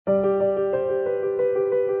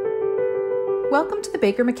Welcome to the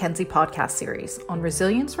Baker McKenzie podcast series on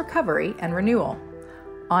resilience, recovery, and renewal.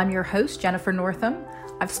 I'm your host, Jennifer Northam.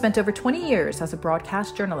 I've spent over 20 years as a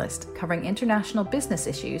broadcast journalist covering international business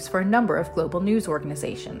issues for a number of global news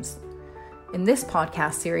organizations. In this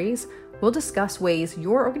podcast series, we'll discuss ways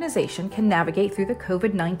your organization can navigate through the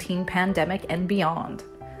COVID-19 pandemic and beyond.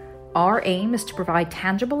 Our aim is to provide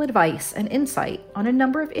tangible advice and insight on a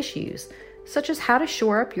number of issues, such as how to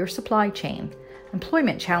shore up your supply chain,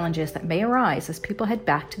 employment challenges that may arise as people head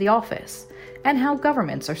back to the office, and how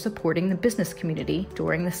governments are supporting the business community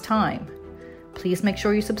during this time. Please make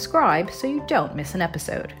sure you subscribe so you don't miss an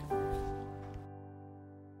episode.